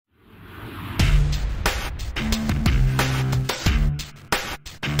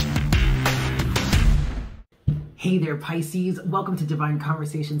Hey there, Pisces. Welcome to Divine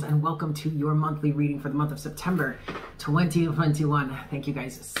Conversations and welcome to your monthly reading for the month of September 2021. Thank you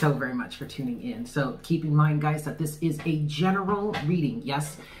guys so very much for tuning in. So keep in mind, guys, that this is a general reading,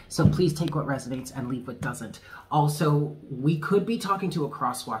 yes? So please take what resonates and leave what doesn't. Also, we could be talking to a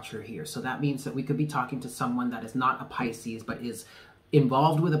cross-watcher here. So that means that we could be talking to someone that is not a Pisces, but is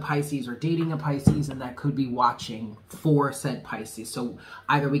involved with a Pisces or dating a Pisces, and that could be watching for said Pisces. So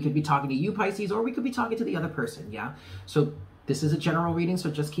either we could be talking to you, Pisces, or we could be talking to the other person, yeah? So this is a general reading,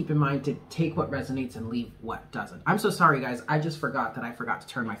 so just keep in mind to take what resonates and leave what doesn't. I'm so sorry, guys. I just forgot that I forgot to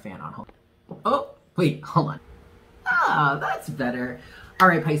turn my fan on. Oh, wait, hold on. Ah, that's better. All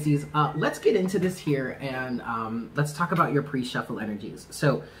right, Pisces, let's get into this here, and let's talk about your pre-shuffle energies.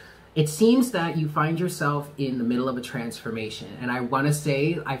 So it seems that you find yourself in the middle of a transformation. And I want to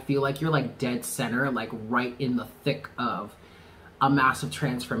say, I feel like you're like dead center, like right in the thick of a massive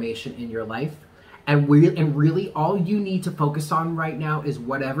transformation in your life. And really all you need to focus on right now is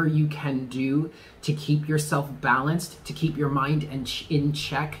whatever you can do to keep yourself balanced, to keep your mind in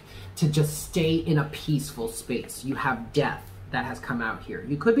check, to just stay in a peaceful space. You have death that has come out here.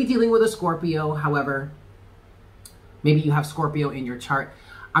 You could be dealing with a Scorpio. However, maybe you have Scorpio in your chart.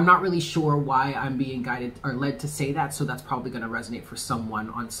 I'm not really sure why I'm being guided or led to say that, so that's probably going to resonate for someone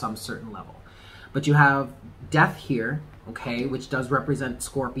on some certain level. But you have death here, okay, which does represent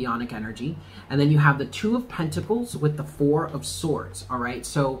scorpionic energy. And then you have the Two of Pentacles with the Four of Swords, all right?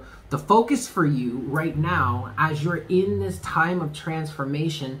 So the focus for you right now, as you're in this time of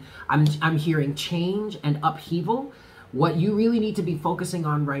transformation, I'm hearing change and upheaval. What you really need to be focusing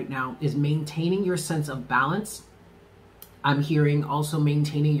on right now is maintaining your sense of balance. I'm hearing also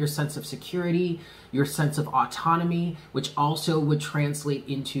maintaining your sense of security, your sense of autonomy, which also would translate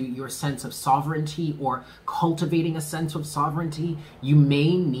into your sense of sovereignty or cultivating a sense of sovereignty. You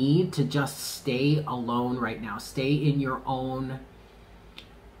may need to just stay alone right now. Stay in your own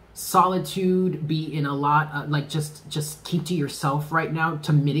solitude, be in a lot, like just keep to yourself right now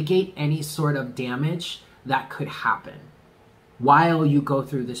to mitigate any sort of damage that could happen while you go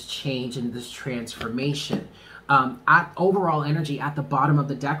through this change and this transformation. At overall energy at the bottom of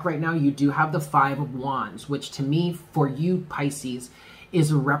the deck right now, you do have the Five of Wands, which to me, for you Pisces,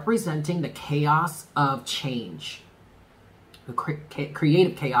 is representing the chaos of change, the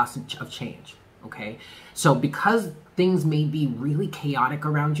creative chaos of change, okay? So because things may be really chaotic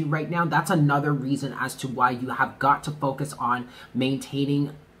around you right now, that's another reason as to why you have got to focus on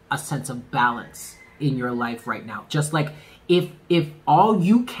maintaining a sense of balance in your life right now. Just like if all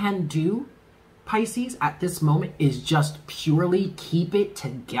you can do, Pisces, at this moment is just purely keep it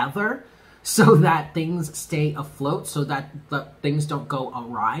together so that things stay afloat, so that things don't go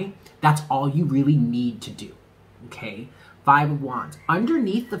awry. That's all you really need to do, okay? Five of Wands.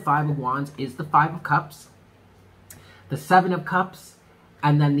 Underneath the Five of Wands is the Five of Cups, the Seven of Cups,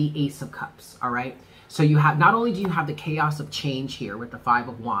 and then the Ace of Cups, all right? So you have, not only do you have the chaos of change here with the Five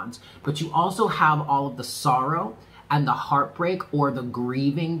of Wands, but you also have all of the sorrow and the heartbreak or the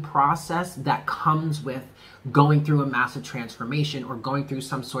grieving process that comes with going through a massive transformation or going through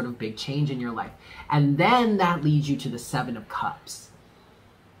some sort of big change in your life. And then that leads you to the Seven of Cups,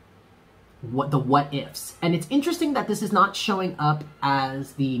 the what ifs. And it's interesting that this is not showing up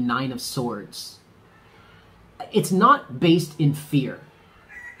as the Nine of Swords. It's not based in fear,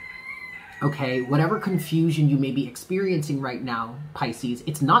 okay? Whatever confusion you may be experiencing right now, Pisces,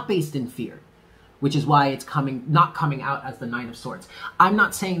 it's not based in fear, which is why it's not coming out as the Nine of Swords. I'm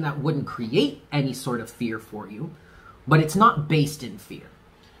not saying that wouldn't create any sort of fear for you, but it's not based in fear.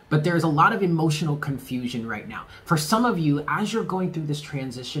 But there's a lot of emotional confusion right now. For some of you, as you're going through this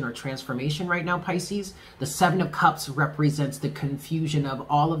transition or transformation right now, Pisces, the Seven of Cups represents the confusion of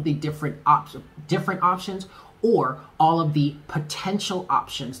all of the different options or all of the potential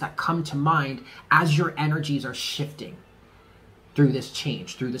options that come to mind as your energies are shifting through this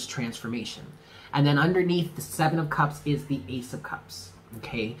change, through this transformation. And then underneath the Seven of Cups is the Ace of Cups,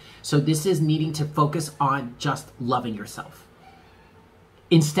 okay? So this is needing to focus on just loving yourself.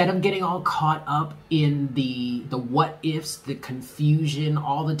 Instead of getting all caught up in the what ifs, the confusion,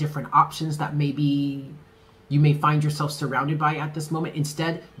 all the different options that maybe you may find yourself surrounded by at this moment,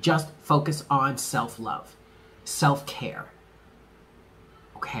 instead, just focus on self-love, self-care,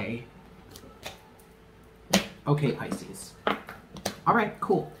 okay? Okay, Pisces. All right,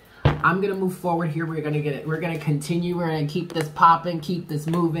 cool. I'm going to move forward here. We're going to get it. We're going to continue. We're going to keep this popping, keep this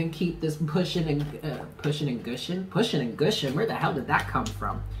moving, keep this pushing and gushing. Pushing and gushing. Where the hell did that come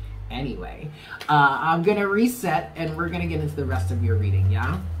from? Anyway, I'm going to reset and we're going to get into the rest of your reading,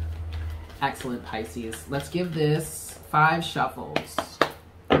 yeah? Excellent, Pisces. Let's give this 5 shuffles.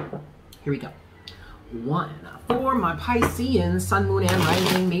 Here we go. 1. For my Piscean, Sun, Moon, and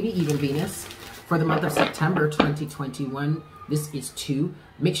Rising, maybe even Venus, for the month of September 2021, this is 2.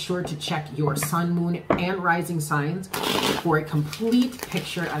 Make sure to check your Sun, Moon, and Rising signs for a complete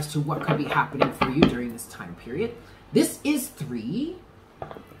picture as to what could be happening for you during this time period. This is 3.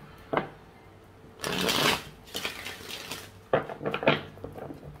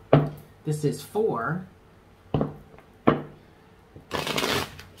 This is 4.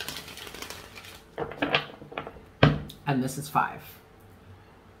 And this is 5.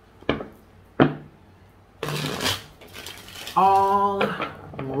 All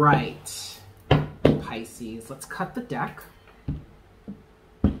right, Pisces, let's cut the deck.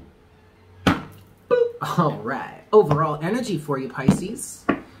 Boop. All right, overall energy for you, Pisces.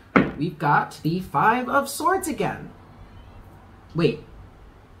 We've got the 5 of Swords again. Wait.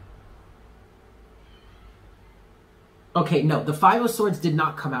 Okay, no, the 5 of Swords did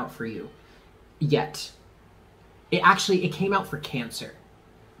not come out for you yet. It came out for Cancer.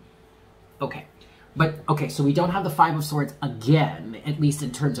 Okay. But, okay, so we don't have the 5 of Swords again, at least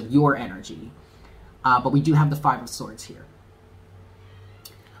in terms of your energy. But we do have the 5 of Swords here.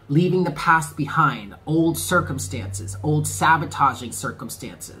 Leaving the past behind, old circumstances, old sabotaging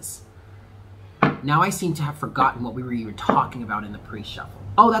circumstances. Now I seem to have forgotten what we were even talking about in the pre-shuffle.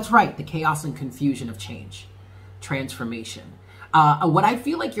 Oh, that's right, the chaos and confusion of change. Transformation. What I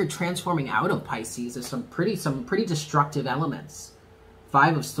feel like you're transforming out of, Pisces, is some pretty destructive elements.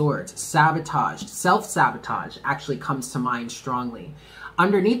 5 of Swords, sabotage, self-sabotage actually comes to mind strongly.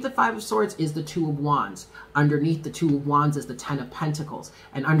 Underneath the 5 of Swords is the 2 of Wands. Underneath the 2 of Wands is the 10 of Pentacles.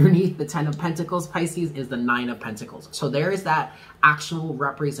 And underneath the 10 of Pentacles, Pisces, is the 9 of Pentacles. So there is that actual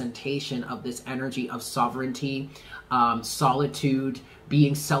representation of this energy of sovereignty, solitude,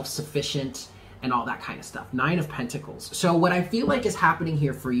 being self-sufficient, and all that kind of stuff. 9 of Pentacles. So what I feel like is happening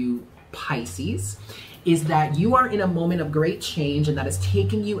here for you, Pisces, is that you are in a moment of great change, and that is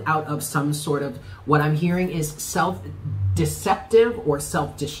taking you out of some sort of, what I'm hearing is self-deceptive or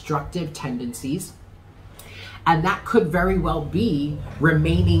self-destructive tendencies. And that could very well be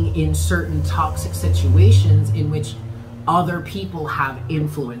remaining in certain toxic situations in which other people have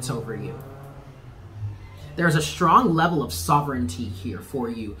influence over you. There's a strong level of sovereignty here for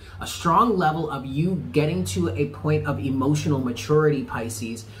you, a strong level of you getting to a point of emotional maturity,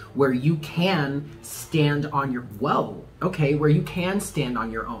 Pisces, where you can stand on your, where you can stand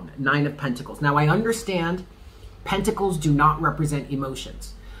on your own. 9 of Pentacles. Now I understand Pentacles do not represent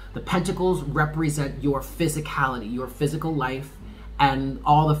emotions. The Pentacles represent your physicality, your physical life, and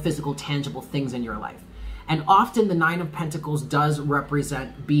all the physical tangible things in your life. And often the 9 of Pentacles does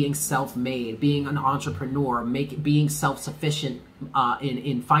represent being self-made, being an entrepreneur, being self-sufficient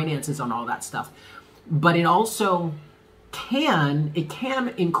in finances and all that stuff. But it also can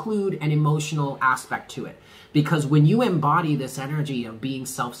include an emotional aspect to it. Because when you embody this energy of being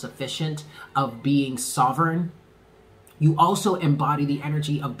self-sufficient, of being sovereign, you also embody the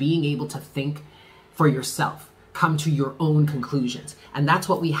energy of being able to think for yourself, come to your own conclusions. And that's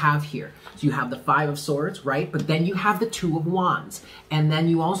what we have here. So you have the 5 of Swords, right? But then you have the 2 of Wands. And then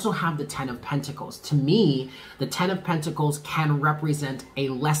you also have the 10 of Pentacles. To me, the 10 of Pentacles can represent a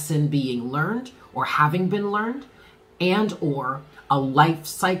lesson being learned or having been learned, and or a life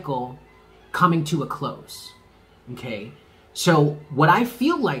cycle coming to a close, okay? So what I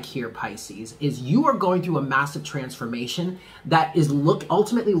feel like here, Pisces, is you are going through a massive transformation that is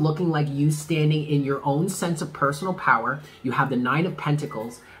ultimately looking like you standing in your own sense of personal power. You have the 9 of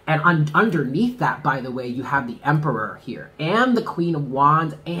Pentacles, and underneath that, by the way, you have the Emperor here, and the Queen of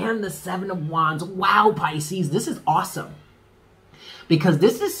Wands, and the 7 of Wands. Wow, Pisces, this is awesome. Because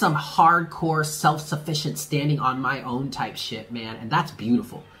this is some hardcore, self-sufficient, standing on my own type shit, man, and that's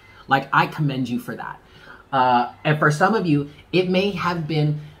beautiful. Like, I commend you for that. And for some of you, it may have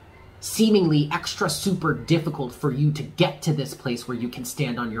been seemingly extra super difficult for you to get to this place where you can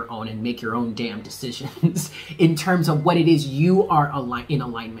stand on your own and make your own damn decisions in terms of what it is you are in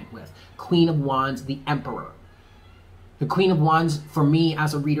alignment with. Queen of Wands, the Emperor. The Queen of Wands, for me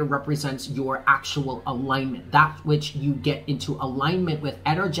as a reader, represents your actual alignment. That which you get into alignment with,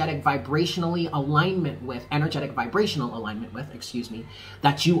 energetic vibrational alignment with,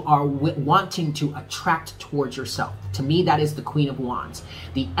 that you are wanting to attract towards yourself. To me, that is the Queen of Wands.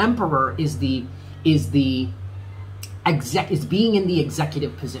 The Emperor is being in the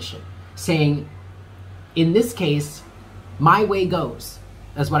executive position, saying, in this case, my way goes.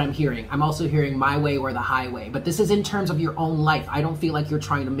 That's what I'm hearing. I'm also hearing my way or the highway. But this is in terms of your own life. I don't feel like you're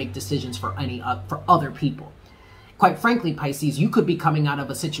trying to make decisions for other people. Quite frankly, Pisces, you could be coming out of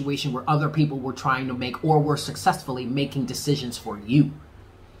a situation where other people were trying to make or were successfully making decisions for you.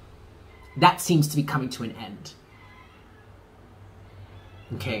 that seems to be coming to an end.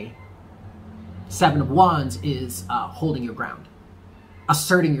 Okay. Seven of Wands is holding your ground,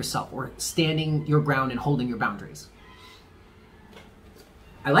 asserting yourself, or standing your ground and holding your boundaries.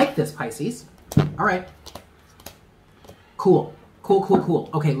 I like this, Pisces. All right. Cool. Cool, cool, cool.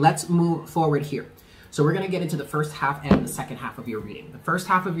 Okay, let's move forward here. So we're going to get into the first half and the second half of your reading. The first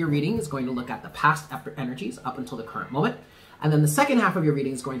half of your reading is going to look at the past after energies up until the current moment. And then the second half of your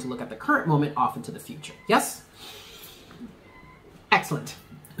reading is going to look at the current moment off into the future. Yes? Excellent.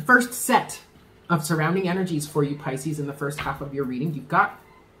 The first set of surrounding energies for you, Pisces, in the first half of your reading, you've got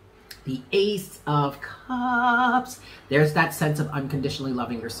the Ace of Cups. There's that sense of unconditionally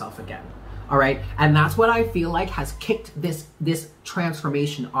loving yourself again. All right. And that's what I feel like has kicked this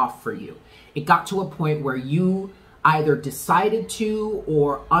transformation off for you. It got to a point where you either decided to,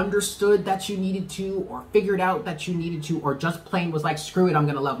 or understood that you needed to, or figured out that you needed to, or just plain was like, screw it, I'm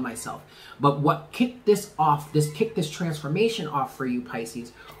going to love myself. But what kicked this off, kicked this transformation off for you,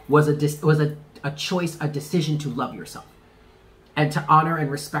 Pisces, was a choice, a decision to love yourself and to honor and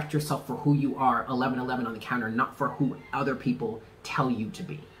respect yourself for who you are, 1111 on the counter, not for who other people tell you to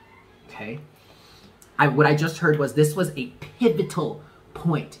be. Okay. What I just heard was this was a pivotal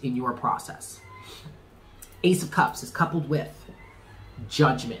point in your process. Ace of Cups is coupled with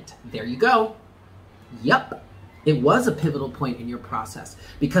Judgment. There you go. Yep. It was a pivotal point in your process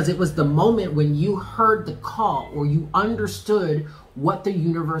because it was the moment when you heard the call, or you understood what the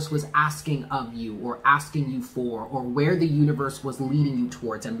universe was asking of you, or asking you for, or where the universe was leading you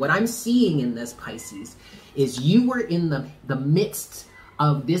towards. And what I'm seeing in this, Pisces, is you were in the midst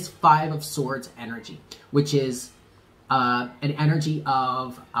of this Five of Swords energy, which is an energy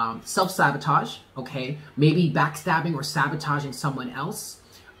of self-sabotage, okay? Maybe backstabbing or sabotaging someone else,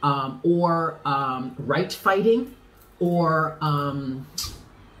 or right fighting, or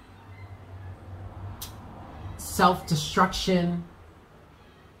self-destruction.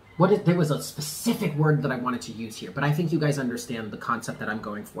 There was a specific word that I wanted to use here, but I think you guys understand the concept that I'm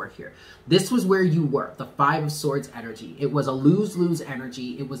going for here. This was where you were, the Five of Swords energy. It was a lose-lose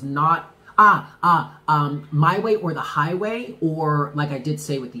energy. It was not my way or the highway, or like I did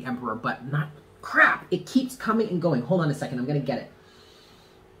say with the Emperor, but not crap. It keeps coming and going. Hold on a second. I'm going to get it.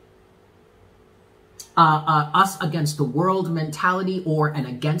 Us against the world mentality, or an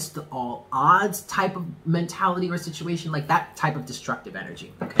against all odds type of mentality or situation, like that type of destructive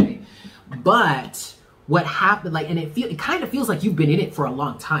energy. Okay. But what happened, like, and it kind of feels like you've been in it for a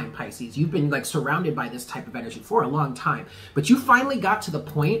long time, Pisces. You've been like surrounded by this type of energy for a long time, but you finally got to the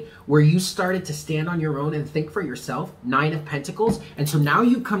point where you started to stand on your own and think for yourself. Nine of Pentacles. And so now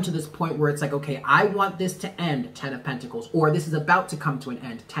you come to this point where it's like, okay, I want this to end, Ten of Pentacles, or this is about to come to an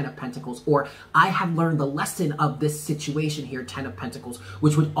end, Ten of Pentacles, or I have learned the lesson of this situation here, Ten of Pentacles,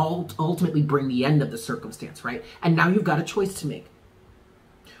 which would ultimately bring the end of the circumstance, right? And now you've got a choice to make.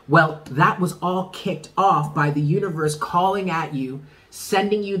 Well, that was all kicked off by the universe calling at you,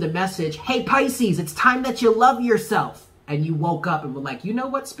 sending you the message, hey, Pisces, it's time that you love yourself. And you woke up and were like, you know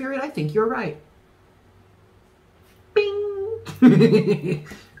what, Spirit? I think you're right. Bing!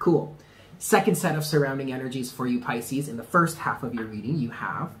 Cool. Second set of surrounding energies for you, Pisces. In the first half of your reading, you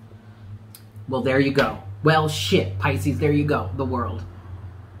have, well, there you go. Well, shit, Pisces, there you go, the World.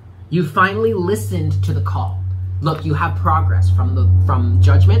 You finally listened to the call. Look, you have progress from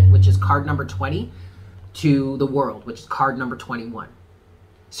Judgment, which is card number 20, to the World, which is card number 21.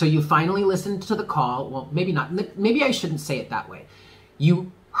 So you finally listened to the call. Well, maybe not. Maybe I shouldn't say it that way.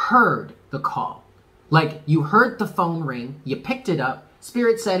 You heard the call. Like, you heard the phone ring. You picked it up.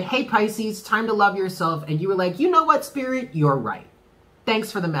 Spirit said, hey, Pisces, time to love yourself. And you were like, you know what, Spirit? You're right.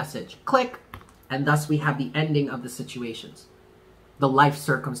 Thanks for the message. Click. And thus we have the ending of the situations, the life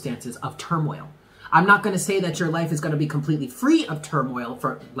circumstances of turmoil. I'm not going to say that your life is going to be completely free of turmoil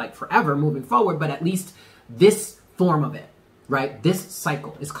for like forever moving forward, but at least this form of it, right? This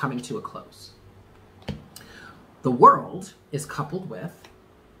cycle is coming to a close. The World is coupled with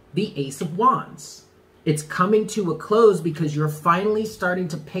the Ace of Wands. It's coming to a close because you're finally starting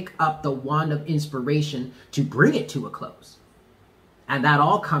to pick up the wand of inspiration to bring it to a close. And that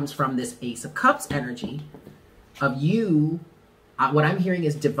all comes from this Ace of Cups energy of you. What I'm hearing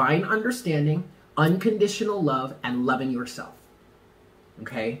is divine understanding, unconditional love, and loving yourself.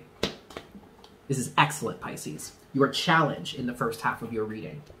 Okay? This is excellent, Pisces. Your challenge in the first half of your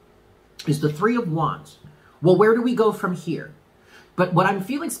reading is the Three of Wands. Well, where do we go from here? But what I'm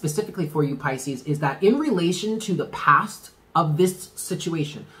feeling specifically for you, Pisces, is that in relation to the past of this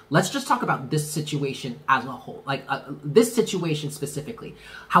situation, let's just talk about this situation as a whole, like this situation specifically.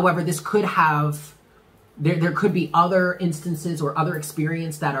 However, this could have there could be other instances or other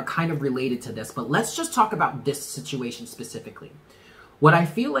experience that are kind of related to this, but let's just talk about this situation specifically. What I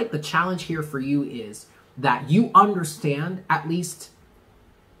feel like the challenge here for you is that you understand, at least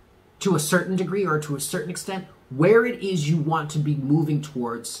to a certain degree or to a certain extent, where it is you want to be moving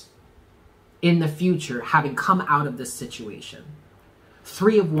towards in the future, having come out of this situation.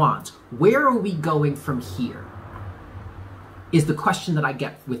 Three of Wands, where are we going from here? Is the question that I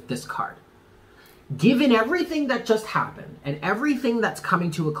get with this card. Given everything that just happened and everything that's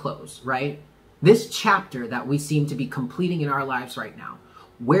coming to a close, right? This chapter that we seem to be completing in our lives right now,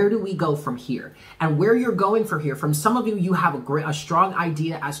 where do we go from here? And where you're going from here, from some of you, you have a strong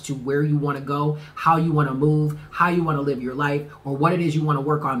idea as to where you want to go, how you want to move, how you want to live your life, or what it is you want to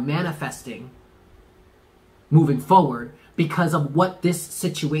work on manifesting moving forward because of what this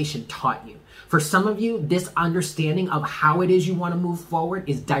situation taught you. For some of you, this understanding of how it is you want to move forward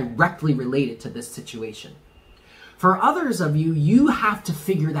is directly related to this situation. For others of you, you have to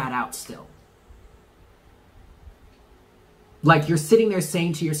figure that out still. Like you're sitting there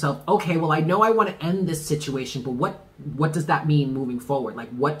saying to yourself, okay, well, I know I want to end this situation, but what does that mean moving forward? Like,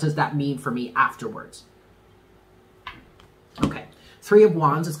 what does that mean for me afterwards? Okay, Three of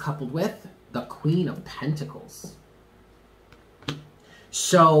Wands is coupled with the Queen of Pentacles.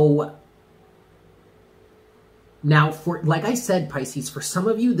 So now, like I said, Pisces, for some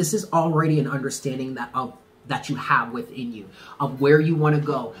of you, this is already an understanding that you have within you of where you want to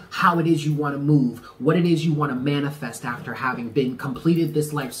go, how it is you want to move, what it is you want to manifest after having been completed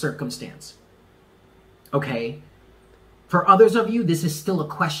this life circumstance. Okay? For others of you, this is still a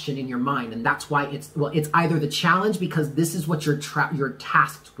question in your mind, and that's why it's either the challenge because this is what you're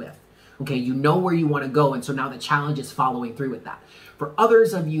tasked with. Okay, you know where you want to go, and so now the challenge is following through with that. For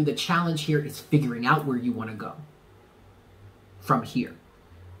others of you, the challenge here is figuring out where you want to go from here.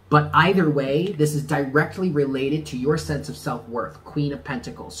 But either way, this is directly related to your sense of self-worth, Queen of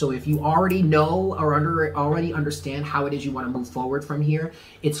Pentacles. So if you already know or already understand how it is you want to move forward from here,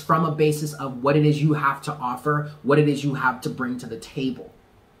 it's from a basis of what it is you have to offer, what it is you have to bring to the table.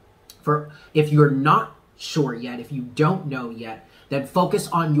 For if you're not sure yet, if you don't know yet, then focus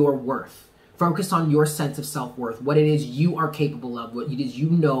on your worth. Focus on your sense of self-worth, what it is you are capable of, what it is you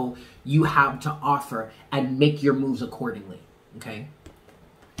know you have to offer, and make your moves accordingly, okay?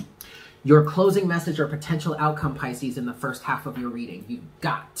 Your closing message or potential outcome, Pisces, in the first half of your reading. You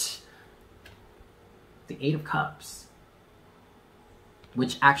got the Eight of Cups,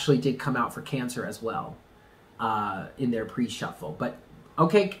 which actually did come out for Cancer as well in their pre-shuffle. But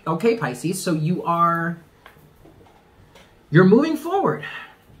okay, Pisces, so you're moving forward,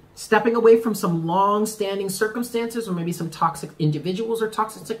 stepping away from some long-standing circumstances or maybe some toxic individuals or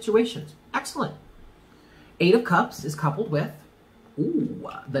toxic situations. Excellent. Eight of Cups is coupled with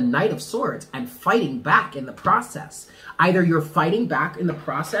the Knight of Swords and fighting back in the process. Either you're fighting back in the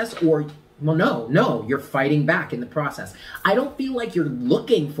process or, well, no, you're fighting back in the process. I don't feel like you're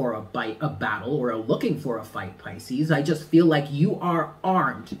looking for a battle or looking for a fight, Pisces. I just feel like you are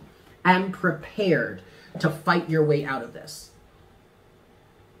armed and prepared to fight your way out of this.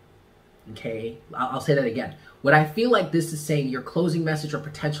 Okay, I'll say that again. What I feel like this is saying, your closing message or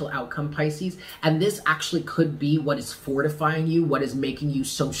potential outcome, Pisces, and this actually could be what is fortifying you, what is making you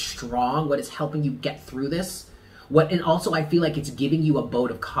so strong, what is helping you get through this. And also I feel like it's giving you a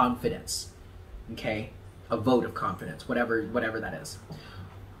vote of confidence, okay? A vote of confidence, whatever that is.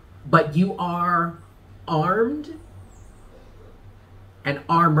 But you are armed and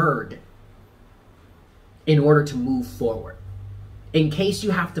armored in order to move forward. In case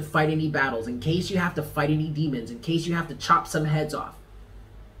you have to fight any battles, in case you have to fight any demons, in case you have to chop some heads off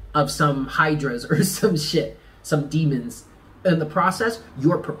of some hydras or some shit, some demons, in the process,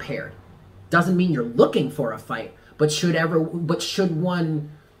 you're prepared. Doesn't mean you're looking for a fight, but should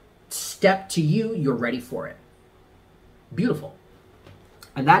one step to you, you're ready for it. Beautiful.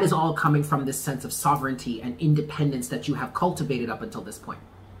 And that is all coming from this sense of sovereignty and independence that you have cultivated up until this point.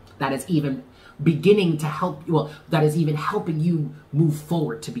 That is even beginning to help, well, that is even helping you move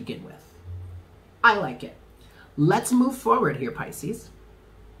forward to begin with. I like it. Let's move forward here, Pisces.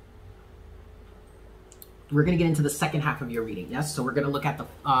 We're going to get into the second half of your reading, yes? So we're going to look at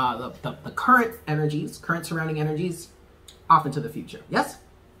the current energies, current surrounding energies, off into the future, yes?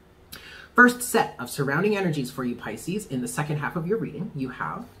 First set of surrounding energies for you, Pisces, in the second half of your reading, you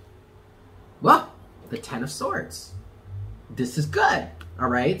have, well, the Ten of Swords. This is good. All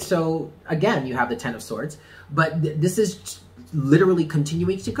right, so again, you have the Ten of Swords, but this is literally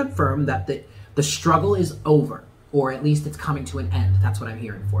continuing to confirm that the struggle is over, or at least it's coming to an end. That's what I'm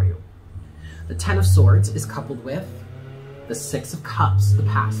hearing for you. The Ten of Swords is coupled with the Six of Cups, the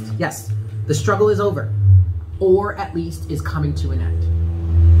past. Yes, the struggle is over. or at least is coming to an end.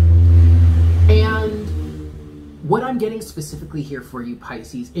 And what I'm getting specifically here for you,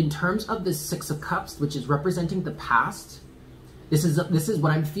 Pisces, in terms of the Six of Cups, which is representing the past, this is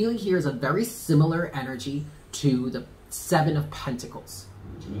what I'm feeling here is a very similar energy to the Seven of Pentacles,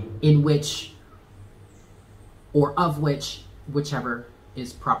 in which, or of which, whichever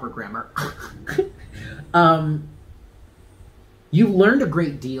is proper grammar. You learned a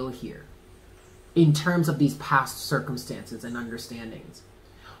great deal here in terms of these past circumstances and understandings.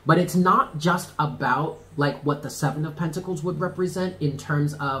 But it's not just about like what the Seven of Pentacles would represent in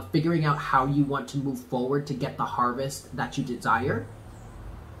terms of figuring out how you want to move forward to get the harvest that you desire,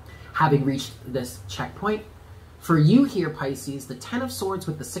 having reached this checkpoint. For you here, Pisces, the Ten of Swords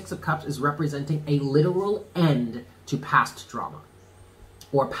with the Six of Cups is representing a literal end to past drama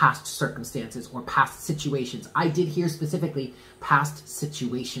or past circumstances or past situations. I did hear specifically past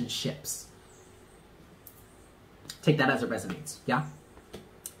situationships. Take that as it resonates, yeah?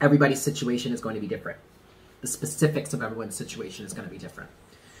 Everybody's situation is going to be different. The specifics of everyone's situation is going to be different.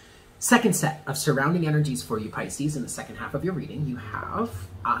 Second set of surrounding energies for you, Pisces, in the second half of your reading, you have,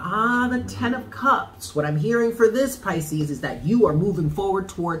 the Ten of Cups. What I'm hearing for this, Pisces, is that you are moving forward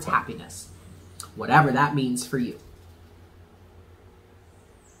towards happiness, whatever that means for you.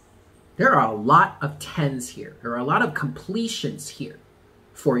 There are a lot of tens here. There are a lot of completions here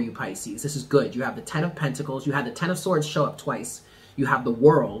for you, Pisces. This is good. You have the Ten of Pentacles. You have the Ten of Swords show up twice. You have the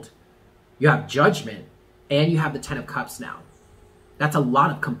World, you have Judgment, and you have the Ten of Cups now. That's a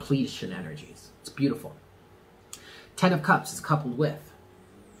lot of completion energies. It's beautiful. Ten of Cups is coupled with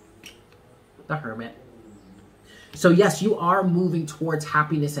the Hermit. So yes, you are moving towards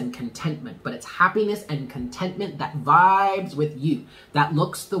happiness and contentment, but it's happiness and contentment that vibes with you, that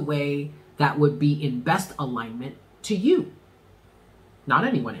looks the way that would be in best alignment to you, not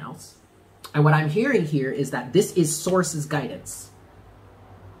anyone else. And what I'm hearing here is that this is Source's guidance.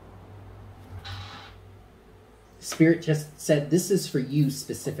 Spirit just said, this is for you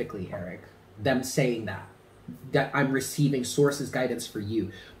specifically, Eric. Them saying that I'm receiving Source's guidance for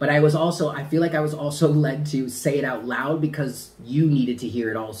you. But I feel like I was also led to say it out loud because you needed to hear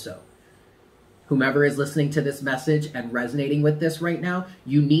it also. Whomever is listening to this message and resonating with this right now,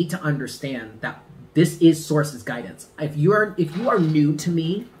 you need to understand that this is Source's guidance. If you are new to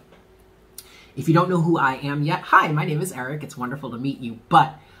me, if you don't know who I am yet, hi, my name is Eric. It's wonderful to meet you.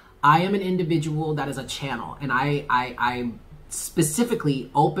 But I am an individual that is a channel, and I specifically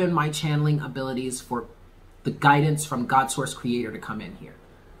open my channeling abilities for the guidance from God Source Creator to come in here.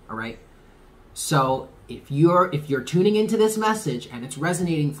 All right. So if you're tuning into this message and it's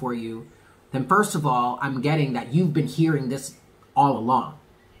resonating for you, then first of all, I'm getting that you've been hearing this all along.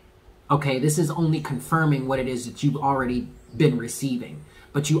 Okay, this is only confirming what it is that you've already been receiving.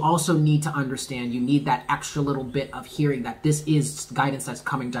 But you also need to understand, you need that extra little bit of hearing that this is guidance that's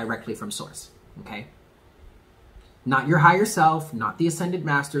coming directly from Source, okay? Not your higher self, not the Ascended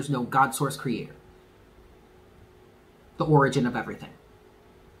Masters, no, God Source Creator. The origin of everything.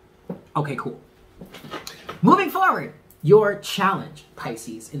 Okay, cool. Moving forward, your challenge,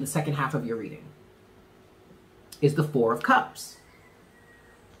 Pisces, in the second half of your reading is the Four of Cups.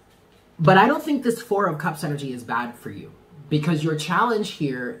 But I don't think this Four of Cups energy is bad for you, because your challenge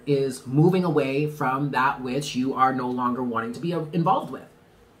here is moving away from that which you are no longer wanting to be involved with.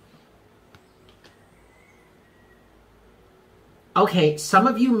 Okay, some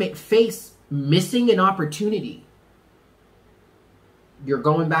of you may face missing an opportunity. You're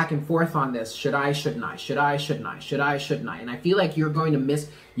going back and forth on this. Should I, shouldn't I? Should I, shouldn't I? Should I, shouldn't I? And I feel like you're going to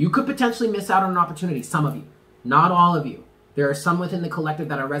you could potentially miss out on an opportunity. Some of you, not all of you. There are some within the collective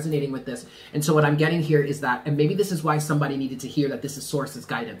that are resonating with this. And so what I'm getting here is that, and maybe this is why somebody needed to hear that this is Source's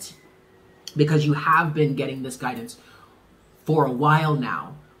guidance, because you have been getting this guidance for a while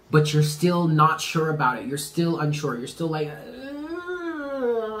now, but you're still not sure about it. You're still unsure. You're still like,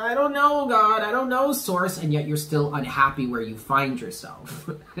 I don't know, God. I don't know, Source. And yet you're still unhappy where you find yourself.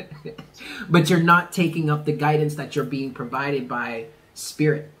 But you're not taking up the guidance that you're being provided by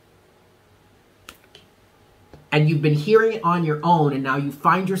Spirit. And you've been hearing it on your own, and now you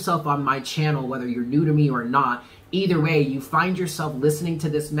find yourself on my channel, whether you're new to me or not. Either way, you find yourself listening to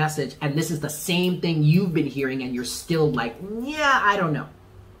this message, and this is the same thing you've been hearing, and you're still like, yeah, I don't know.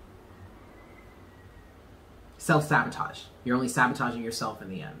 Self-sabotage. You're only sabotaging yourself in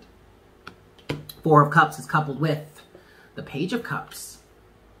the end. Four of Cups is coupled with the Page of Cups.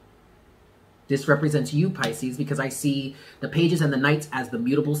 This represents you, Pisces, because I see the Pages and the Knights as the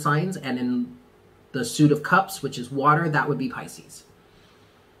mutable signs, and in the Suit of Cups, which is water, that would be Pisces.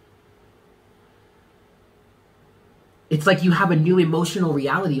 It's like you have a new emotional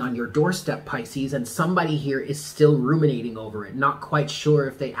reality on your doorstep, Pisces, and somebody here is still ruminating over it, not quite sure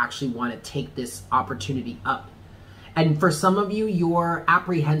if they actually want to take this opportunity up. And for some of you, you're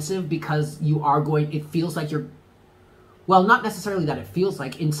apprehensive because you are going, it feels like you're, well, not necessarily that it feels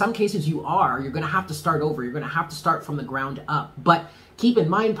like. In some cases you are. You're going to have to start over. You're going to have to start from the ground up. But keep in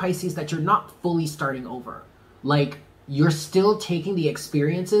mind, Pisces, that you're not fully starting over. Like, you're still taking the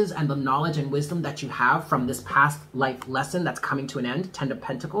experiences and the knowledge and wisdom that you have from this past life lesson that's coming to an end, Ten of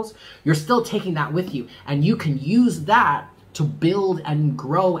Pentacles. You're still taking that with you. And you can use that to build and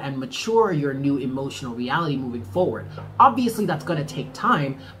grow and mature your new emotional reality moving forward. Obviously, that's going to take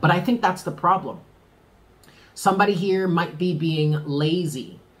time, but I think that's the problem. Somebody here might be being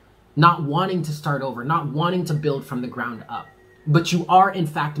lazy, not wanting to start over, not wanting to build from the ground up. But you are, in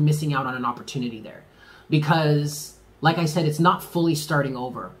fact, missing out on an opportunity there. Because, like I said, it's not fully starting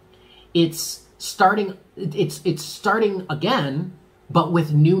over. It's starting again, but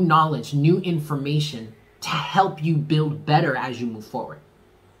with new knowledge, new information to help you build better as you move forward.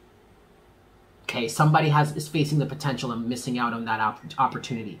 Okay, somebody is facing the potential of missing out on that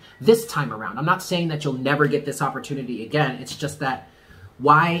opportunity this time around. I'm not saying that you'll never get this opportunity again. It's just that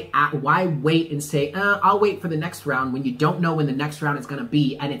why wait and say, I'll wait for the next round when you don't know when the next round is going to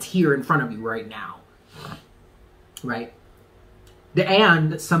be and it's here in front of you right now. Right?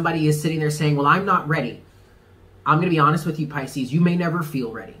 And somebody is sitting there saying, well, I'm not ready. I'm going to be honest with you, Pisces. You may never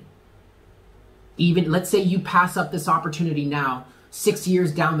feel ready. Even, let's say you pass up this opportunity now, 6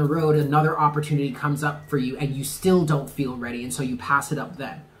 years down the road, another opportunity comes up for you and you still don't feel ready. And so you pass it up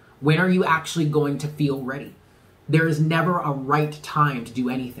then. When are you actually going to feel ready? There is never a right time to do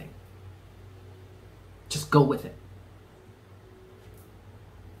anything. Just go with it.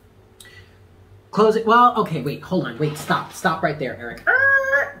 Close it. Well, okay, wait, hold on. Wait, stop. Stop right there, Eric.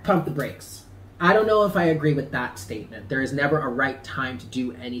 Pump the brakes. I don't know if I agree with that statement. There is never a right time to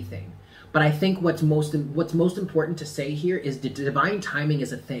do anything. But I think what's most important to say here is that divine timing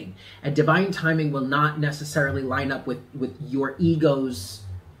is a thing. And divine timing will not necessarily line up with your ego's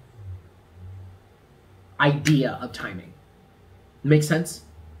idea of timing. Make sense?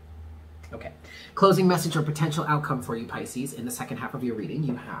 Okay. Closing message or potential outcome for you, Pisces. In the second half of your reading,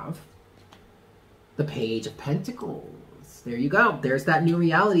 you have the Page of Pentacles. There you go. There's that new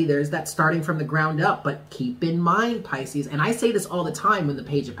reality. There's that starting from the ground up. But keep in mind, Pisces, and I say this all the time when the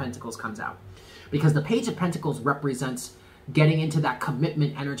Page of Pentacles comes out, because the Page of Pentacles represents getting into that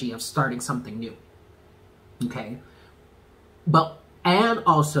commitment energy of starting something new. Okay? And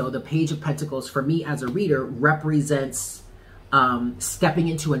also the Page of Pentacles, for me as a reader, represents stepping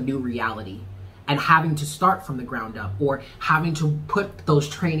into a new reality and having to start from the ground up, or having to put those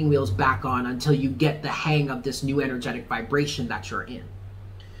training wheels back on until you get the hang of this new energetic vibration that you're in.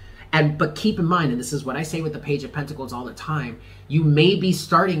 But keep in mind, and this is what I say with the Page of Pentacles all the time, you may be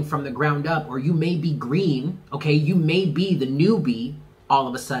starting from the ground up, or you may be green, okay? You may be the newbie all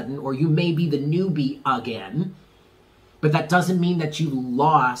of a sudden, or you may be the newbie again, but that doesn't mean that you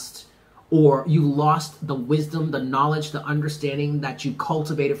lost the wisdom, the knowledge, the understanding that you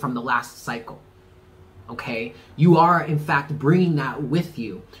cultivated from the last cycle. Okay, you are in fact bringing that with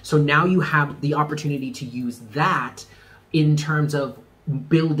you. So now you have the opportunity to use that in terms of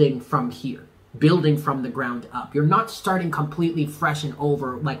building from here, building from the ground up. You're not starting completely fresh and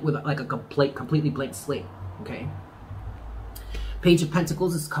over, like with a completely blank slate. Okay. Page of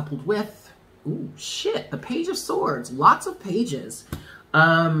Pentacles is coupled with, ooh, shit, the Page of Swords. Lots of pages.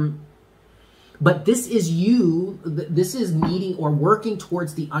 But this is needing or working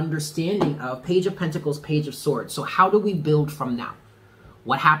towards the understanding of Page of Pentacles, Page of Swords. So how do we build from now?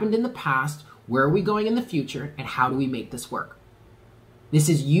 What happened in the past? Where are we going in the future? And how do we make this work? This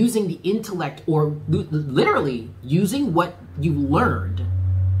is using the intellect, or literally using what you learned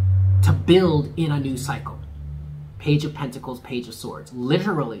to build in a new cycle. Page of Pentacles, Page of Swords.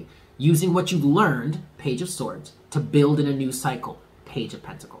 Literally using what you've learned, Page of Swords, to build in a new cycle, Page of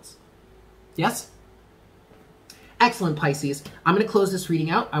Pentacles. Yes? Excellent, Pisces. I'm going to close this reading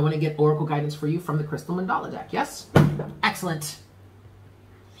out. I want to get oracle guidance for you from the Crystal Mandala deck. Yes? Excellent.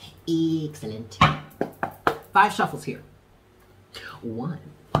 Excellent. 5 shuffles here. 1.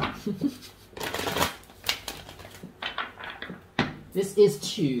 This is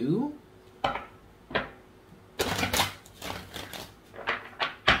 2.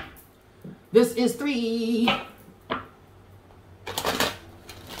 This is 3.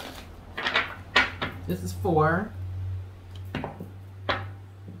 This is 4.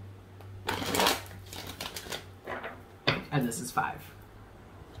 And this is 5.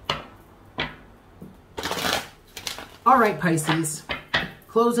 All right, Pisces.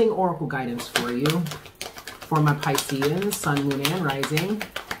 Closing oracle guidance for you for my Pisceans, Sun, Moon, and Rising.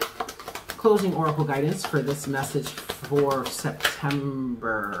 Closing oracle guidance for this message for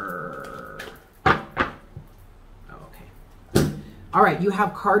September. Okay. All right, you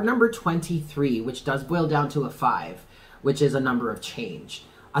have card number 23, which does boil down to a 5, which is a number of change.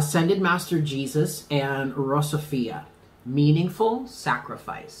 Ascended Master Jesus and Rosophia. Meaningful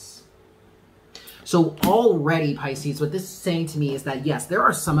sacrifice. So already, Pisces, what this is saying to me is that, yes, there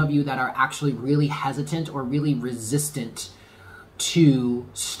are some of you that are actually really hesitant or really resistant to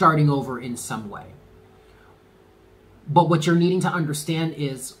starting over in some way. But what you're needing to understand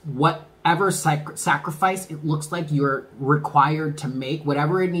is whatever sacrifice it looks like you're required to make,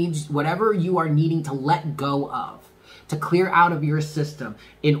 whatever you are needing to let go of, to clear out of your system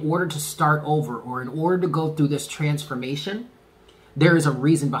in order to start over or in order to go through this transformation, there is a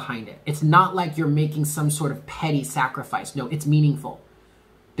reason behind it. It's not like you're making some sort of petty sacrifice. No, it's meaningful.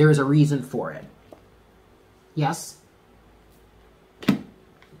 There is a reason for it. Yes?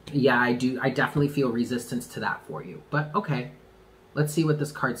 Yeah, I do. I definitely feel resistance to that for you. But okay, let's see what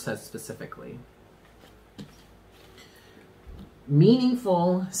this card says specifically.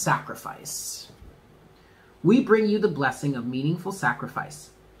 Meaningful sacrifice. We bring you the blessing of meaningful sacrifice.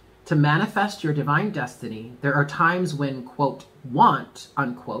 To manifest your divine destiny, there are times when, quote, want,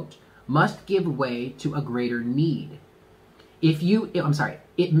 unquote, must give way to a greater need.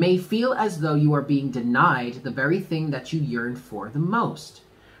 It may feel as though you are being denied the very thing that you yearn for the most.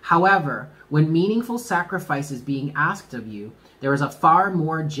 However, when meaningful sacrifice is being asked of you, there is a far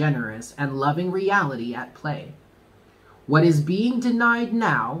more generous and loving reality at play. What is being denied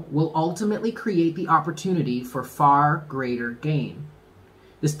now will ultimately create the opportunity for far greater gain.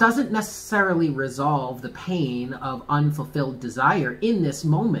 This doesn't necessarily resolve the pain of unfulfilled desire in this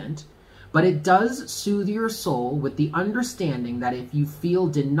moment, but it does soothe your soul with the understanding that if you feel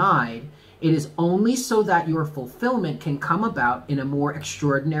denied, it is only so that your fulfillment can come about in a more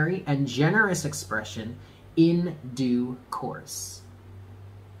extraordinary and generous expression in due course.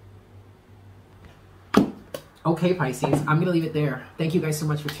 Okay, Pisces, I'm going to leave it there. Thank you guys so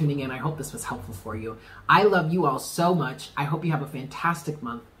much for tuning in. I hope this was helpful for you. I love you all so much. I hope you have a fantastic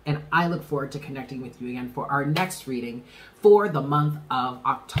month, and I look forward to connecting with you again for our next reading for the month of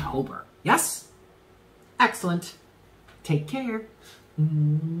October. Yes? Excellent. Take care.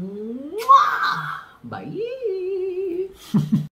 Mwah! Bye.